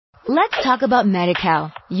Let's talk about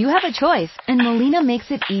Medi-Cal. You have a choice, and Molina makes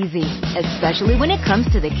it easy, especially when it comes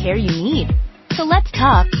to the care you need. So let's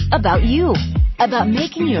talk about you, about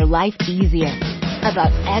making your life easier,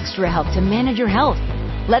 about extra help to manage your health.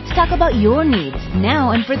 Let's talk about your needs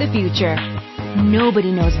now and for the future.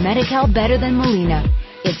 Nobody knows Medi-Cal better than Molina.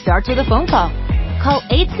 It starts with a phone call. Call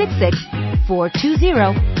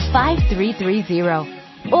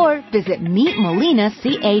 866-420-5330 or visit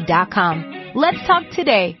meetmolinaca.com. Let's talk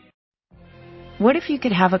today. What if you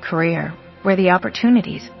could have a career where the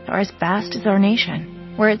opportunities are as vast as our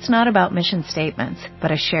nation, where it's not about mission statements,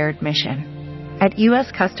 but a shared mission? At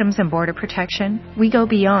U.S. Customs and Border Protection, we go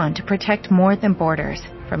beyond to protect more than borders.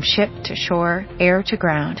 From ship to shore, air to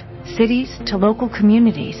ground, cities to local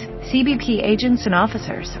communities, CBP agents and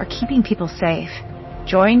officers are keeping people safe.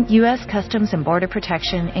 Join U.S. Customs and Border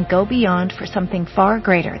Protection and go beyond for something far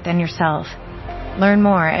greater than yourself. Learn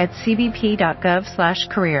more at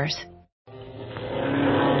cbp.gov/careers.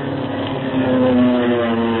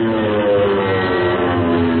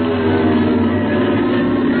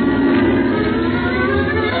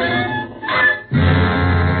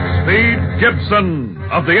 Gibson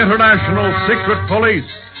of the International Secret Police.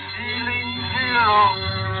 Ceiling zero,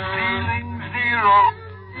 ceiling zero,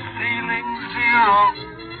 ceiling zero,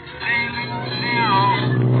 ceiling zero,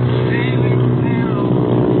 ceiling zero.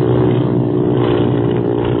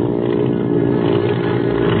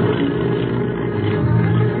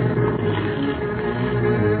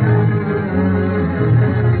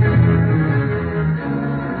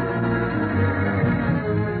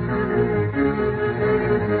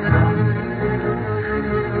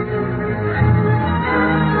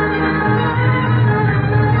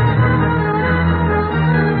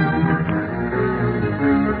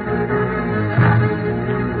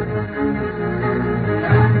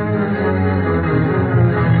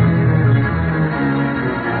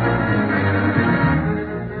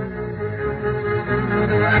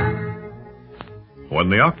 When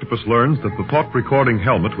the octopus learns that the thought-recording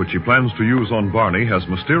helmet which he plans to use on Barney has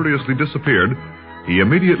mysteriously disappeared, he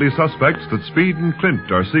immediately suspects that Speed and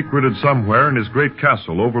Clint are secreted somewhere in his great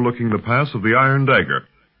castle overlooking the pass of the Iron Dagger.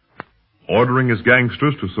 Ordering his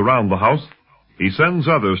gangsters to surround the house, he sends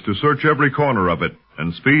others to search every corner of it,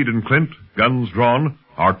 and Speed and Clint, guns drawn,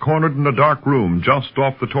 are cornered in a dark room just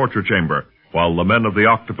off the torture chamber, while the men of the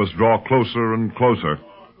octopus draw closer and closer.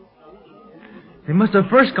 They must have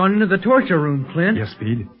first gone into the torture room, Clint. Yes,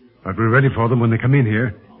 Speed. But we're ready for them when they come in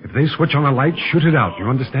here. If they switch on a light, shoot it out. You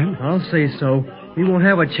understand? I'll say so. We won't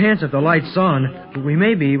have a chance if the light's on, but we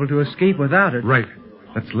may be able to escape without it. Right.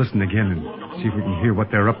 Let's listen again and see if we can hear what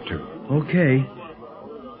they're up to. Okay.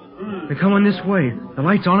 They're coming this way. The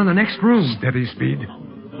light's on in the next room. Steady, Speed.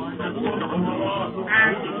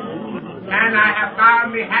 And I have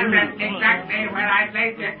found the helmet exactly where I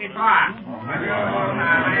placed it before.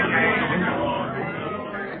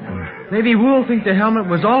 Maybe we'll think the helmet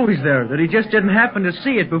was always there, that he just didn't happen to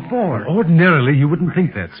see it before. Ordinarily, you wouldn't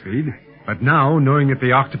think that, Speed. But now, knowing that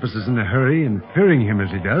the octopus is in a hurry and fearing him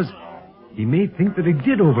as he does, he may think that he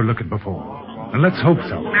did overlook it before. And let's hope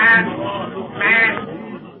so. Man,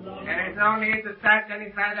 there is no need to search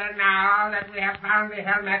any further now that we have found the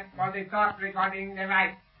helmet for the thought-recording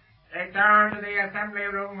device. Return to the assembly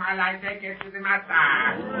room while I take it to the master.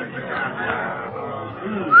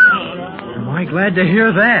 Am I glad to hear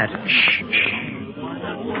that? Shh.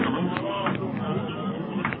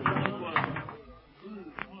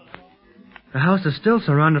 The house is still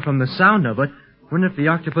surrounded from the sound of it. Wonder if the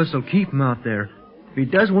octopus will keep him out there. If he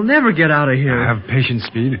does, we'll never get out of here. Have patience,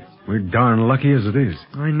 Speed. We're darn lucky as it is.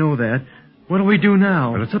 I know that. What do we do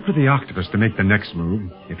now? Well, it's up to the octopus to make the next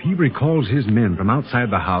move. If he recalls his men from outside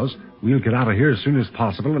the house, we'll get out of here as soon as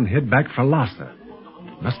possible and head back for Lhasa.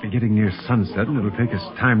 It must be getting near sunset, and it'll take us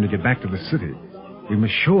time to get back to the city. We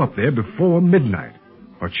must show up there before midnight,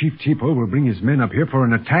 or Chief Tipo will bring his men up here for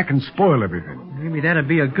an attack and spoil everything. Maybe that'd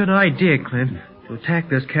be a good idea, Clint, to attack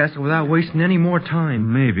this castle without wasting any more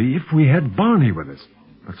time. Maybe if we had Barney with us.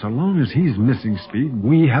 But so long as he's missing, Speed,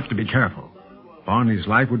 we have to be careful. Barney's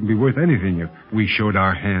life wouldn't be worth anything if we showed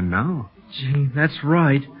our hand now. Gee, that's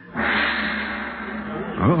right.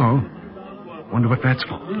 Uh-oh. Wonder what that's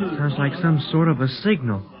for. Sounds like some sort of a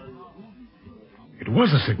signal. It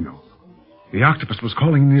was a signal. The octopus was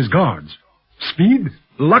calling in his guards. Speed,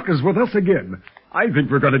 luck is with us again. I think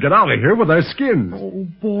we're going to get out of here with our skins. Oh,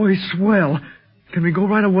 boy, swell. Can we go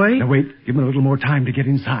right away? Now, wait. Give him a little more time to get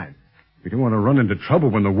inside. We don't want to run into trouble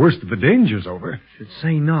when the worst of the danger's over. Should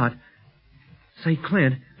say not. Say,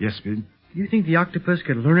 Clint. Yes, Speed? You think the octopus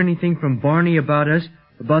could learn anything from Barney about us?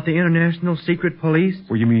 About the International Secret Police?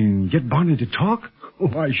 Well, you mean get Barney to talk? Oh,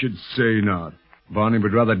 I should say not. Barney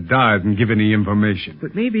would rather die than give any information.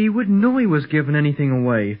 But maybe he wouldn't know he was giving anything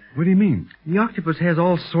away. What do you mean? The octopus has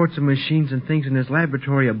all sorts of machines and things in his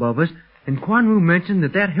laboratory above us, and Quan Wu mentioned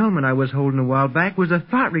that helmet I was holding a while back was a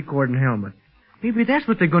thought-recording helmet. Maybe that's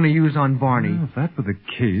what they're going to use on Barney. Well, if that were the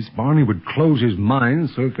case, Barney would close his mind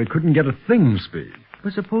so that they couldn't get a thing, Speed.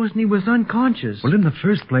 But supposing he was unconscious? Well, in the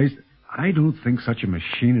first place, I don't think such a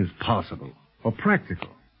machine is possible or practical.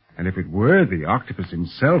 And if it were, the octopus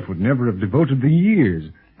himself would never have devoted the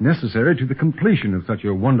years necessary to the completion of such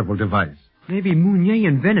a wonderful device. Maybe Mounier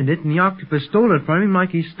invented it and the octopus stole it from him like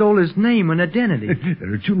he stole his name and identity.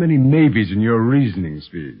 There are too many maybes in your reasoning,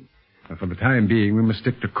 Speed. But for the time being, we must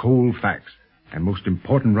stick to cold facts. And most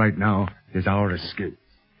important right now is our escape.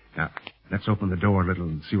 Now, let's open the door a little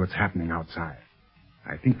and see what's happening outside.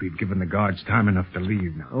 I think we've given the guards time enough to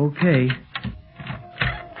leave now. Okay.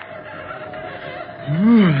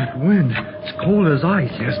 That wind. It's cold as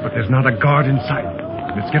ice. Yes, but there's not a guard in sight.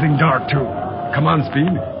 And it's getting dark, too. Come on,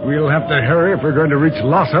 Speed. We'll have to hurry if we're going to reach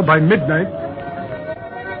Lhasa by midnight.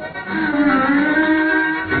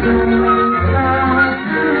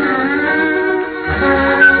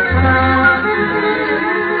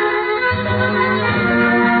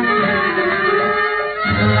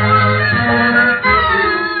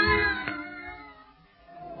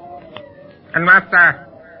 And, Master,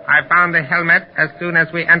 I found the helmet as soon as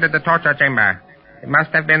we entered the torture chamber. It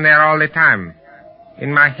must have been there all the time.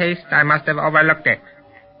 In my haste, I must have overlooked it.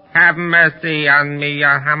 Have mercy on me,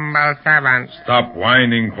 your humble servant. Stop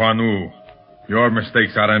whining, Quan Wu. Your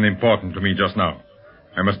mistakes are unimportant to me just now.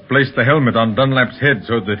 I must place the helmet on Dunlap's head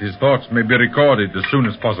so that his thoughts may be recorded as soon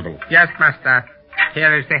as possible. Yes, Master.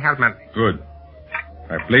 Here is the helmet. Good.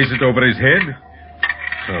 I place it over his head.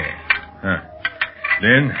 So.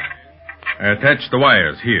 Then, I attach the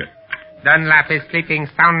wires here. Dunlap is sleeping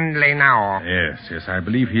soundly now. Yes, I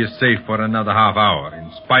believe he is safe for another half hour,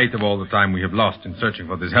 in spite of all the time we have lost in searching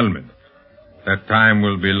for this helmet. That time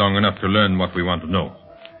will be long enough to learn what we want to know.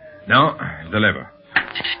 Now, the lever.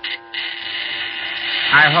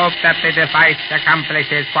 I hope that the device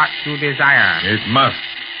accomplishes what you desire. It must.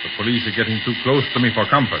 The police are getting too close to me for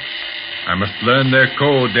comfort. I must learn their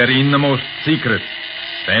code, their innermost secrets.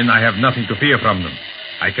 Then I have nothing to fear from them.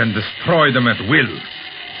 I can destroy them at will.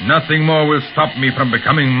 Nothing more will stop me from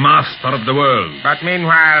becoming master of the world. But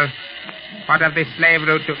meanwhile, what of the slave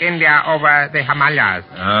route to India over the Himalayas?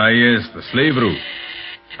 Ah, yes, the slave route.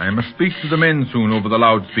 I must speak to the men soon over the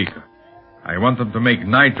loudspeaker. I want them to make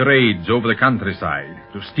night raids over the countryside,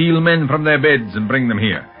 to steal men from their beds and bring them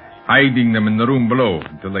here, hiding them in the room below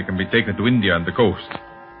until they can be taken to India and the coast.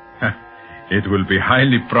 It will be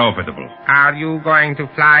highly profitable. Are you going to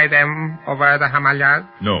fly them over the Himalayas?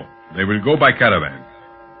 No, they will go by caravan.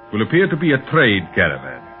 It will appear to be a trade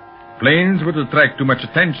caravan. Planes would attract too much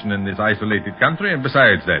attention in this isolated country, and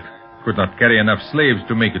besides that, could not carry enough slaves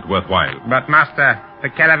to make it worthwhile. But, Master, the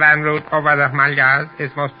caravan route over the Himalayas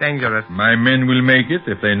is most dangerous. My men will make it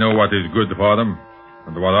if they know what is good for them.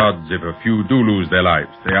 And what odds if a few do lose their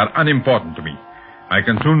lives? They are unimportant to me. I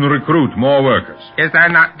can soon recruit more workers. Is there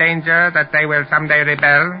not danger that they will someday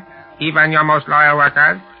rebel, even your most loyal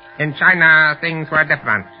workers? In China, things were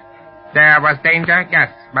different. There was danger, yes,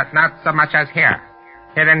 but not so much as here.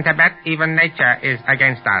 Here in Tibet, even nature is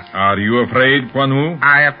against us. Are you afraid, Quan Wu?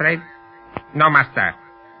 I afraid? No, Master.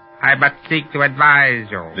 I but seek to advise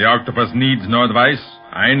you. The octopus needs no advice.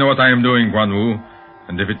 I know what I am doing, Quan Wu.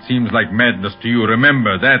 And if it seems like madness to you,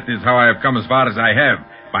 remember that is how I have come as far as I have,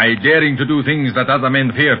 by daring to do things that other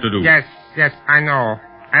men fear to do. Yes, I know.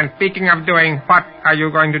 And speaking of doing, what are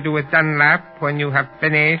you going to do with Dunlap when you have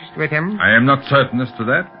finished with him? I am not certain as to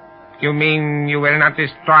that. You mean you will not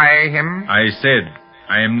destroy him? I said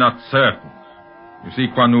I am not certain. You see,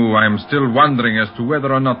 Quan Wu, I am still wondering as to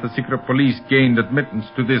whether or not the secret police gained admittance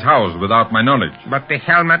to this house without my knowledge. But the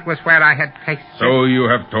helmet was where I had placed it. So you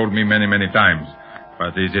have told me many, many times.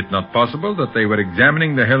 But is it not possible that they were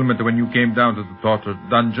examining the helmet when you came down to the torture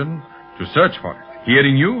dungeon to search for it?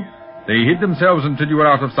 Hearing you, they hid themselves until you were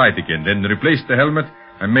out of sight again, then replaced the helmet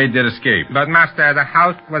and made their escape. But, Master, the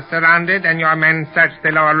house was surrounded and your men searched the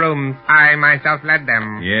lower rooms. I myself led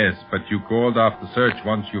them. Yes, but you called off the search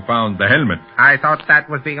once you found the helmet. I thought that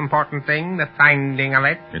was the important thing, the finding of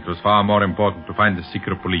it. It was far more important to find the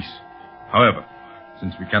secret police. However,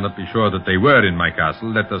 since we cannot be sure that they were in my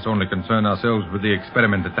castle, let us only concern ourselves with the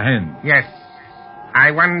experiment at hand. Yes. I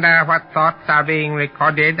wonder what thoughts are being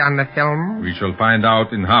recorded on the film. We shall find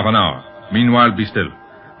out in half an hour. Meanwhile, be still.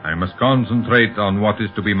 I must concentrate on what is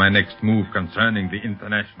to be my next move concerning the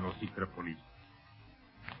International Secret Police.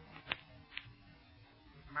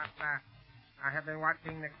 Master, I have been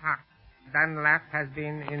watching the clock. Dunlap has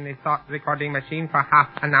been in the thought recording machine for half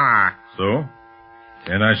an hour. So?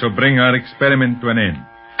 Then I shall bring our experiment to an end.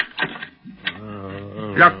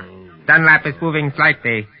 Look, Dunlap is moving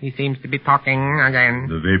slightly. He seems to be talking again.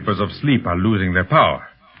 The vapors of sleep are losing their power.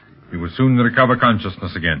 He will soon recover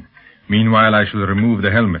consciousness again. Meanwhile, I shall remove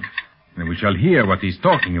the helmet, and we shall hear what he's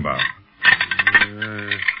talking about.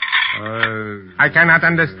 I cannot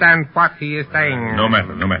understand what he is saying. No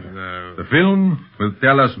matter. The film will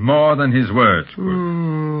tell us more than his words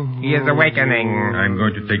could. He is awakening. I'm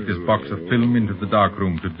going to take this box of film into the dark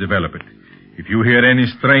room to develop it. If you hear any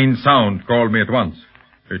strange sound, call me at once.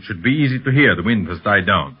 It should be easy to hear. The wind has died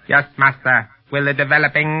down. Yes, Master. Will the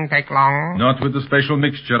developing take long? Not with the special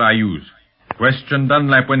mixture I use. Question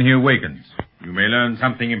Dunlap when he awakens. You may learn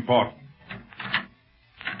something important.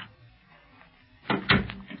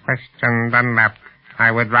 Question Dunlap.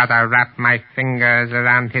 I would rather wrap my fingers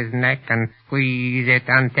around his neck and squeeze it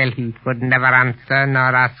until he could never answer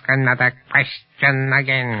nor ask another question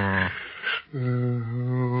again.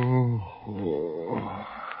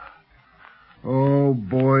 Oh,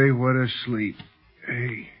 boy, what a sleep.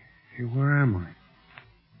 Hey, where am I?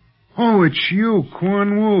 Oh, it's you,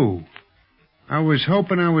 Quan Wu. I was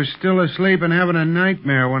hoping I was still asleep and having a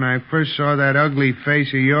nightmare when I first saw that ugly face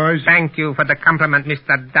of yours. Thank you for the compliment,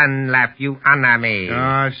 Mr. Dunlap. You honor me.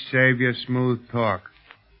 Ah, save your smooth talk.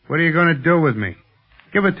 What are you going to do with me?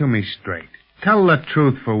 Give it to me straight. Tell the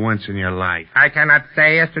truth for once in your life. I cannot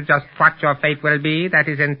say as to just what your fate will be. That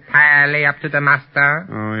is entirely up to the Master.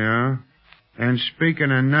 Oh, yeah? And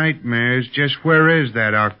speaking of nightmares, just where is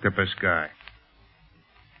that octopus guy?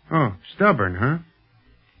 Oh, stubborn, huh?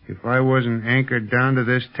 If I wasn't anchored down to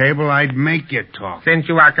this table, I'd make you talk. Since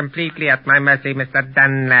you are completely at my mercy, Mr.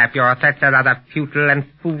 Dunlap, your threats are rather futile and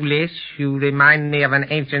foolish. You remind me of an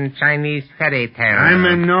ancient Chinese fairy tale. I'm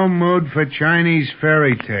in no mood for Chinese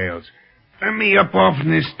fairy tales. Let me up off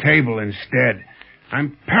this table instead.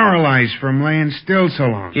 I'm paralyzed from laying still so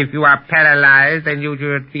long. If you are paralyzed, then you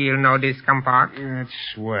should feel no discomfort. That's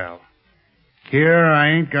swell. Here,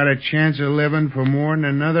 I ain't got a chance of living for more than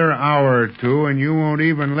another hour or two, and you won't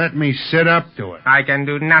even let me sit up to it. I can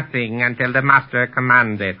do nothing until the Master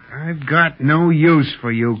commands it. I've got no use for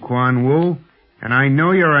you, Quan Wu, and I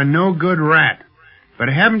know you're a no-good rat. But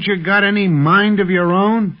haven't you got any mind of your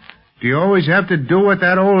own? Do you always have to do what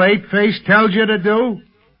that old ape-face tells you to do?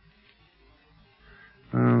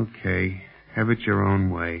 Okay, have it your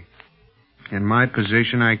own way. In my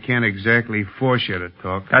position, I can't exactly force you to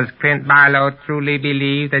talk. Does Clint Barlow truly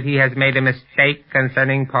believe that he has made a mistake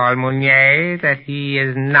concerning Paul Mounier, that he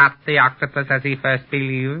is not the octopus as he first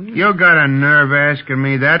believed? You got a nerve asking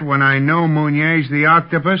me that when I know Mounier's the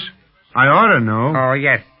octopus? I ought to know. Oh,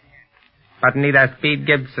 yes. But neither Speed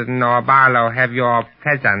Gibson nor Barlow have your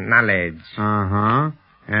present knowledge. Uh-huh.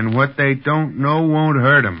 And what they don't know won't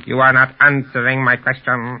hurt them. You are not answering my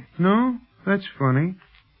question. No? That's funny.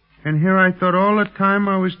 And here I thought all the time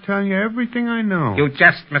I was telling you everything I know. You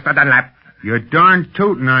jest, Mr. Dunlap. You're darn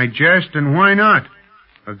tootin' I jest, and why not?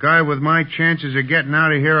 A guy with my chances of getting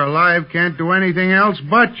out of here alive can't do anything else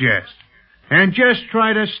but jest. And just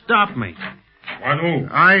try to stop me.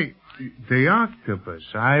 Quan The octopus.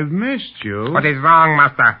 I've missed you. What is wrong,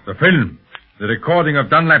 Master? The film. The recording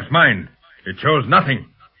of Dunlap's mind. It shows nothing.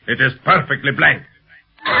 It is perfectly blank.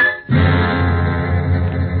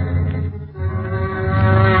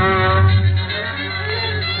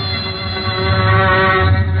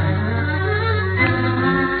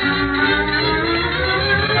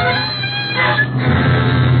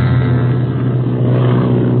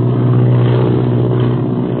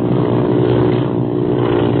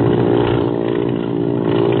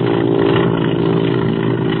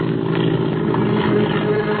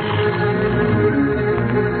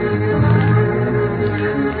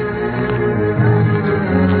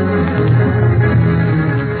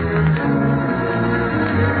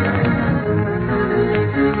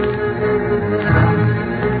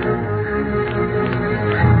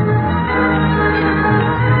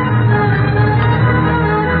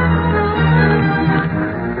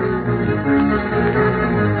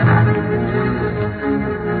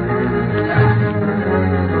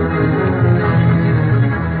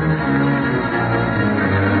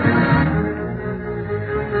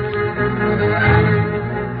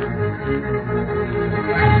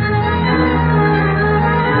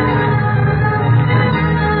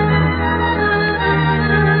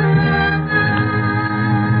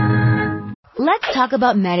 Let's talk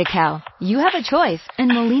about Medi-Cal. You have a choice, and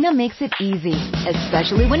Molina makes it easy,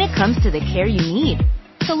 especially when it comes to the care you need.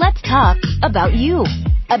 So let's talk about you,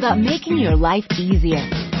 about making your life easier,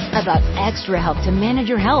 about extra help to manage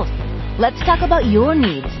your health, Let's talk about your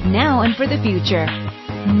needs now and for the future.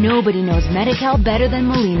 Nobody knows Medi-Cal better than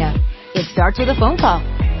Molina. It starts with a phone call.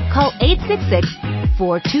 Call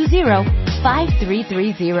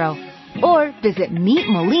 866-420-5330 or visit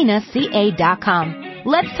meetmolinaca.com.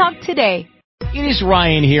 Let's talk today. It is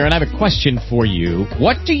Ryan here, and I have a question for you.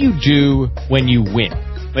 What do you do when you win?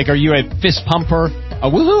 Like, are you a fist pumper, a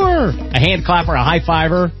woo-hooer, a hand clapper, a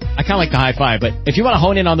high-fiver? I kind of like the high-five, but if you want to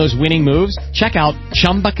hone in on those winning moves, check out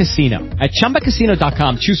Chumba Casino. At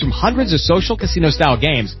ChumbaCasino.com, choose from hundreds of social casino-style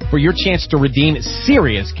games for your chance to redeem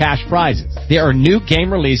serious cash prizes. There are new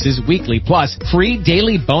game releases weekly, plus free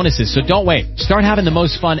daily bonuses, so don't wait. Start having the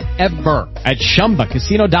most fun ever at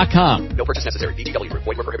ChumbaCasino.com. No purchase necessary. VGW Group.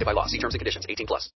 Void where prohibited by law. See terms and conditions. 18+.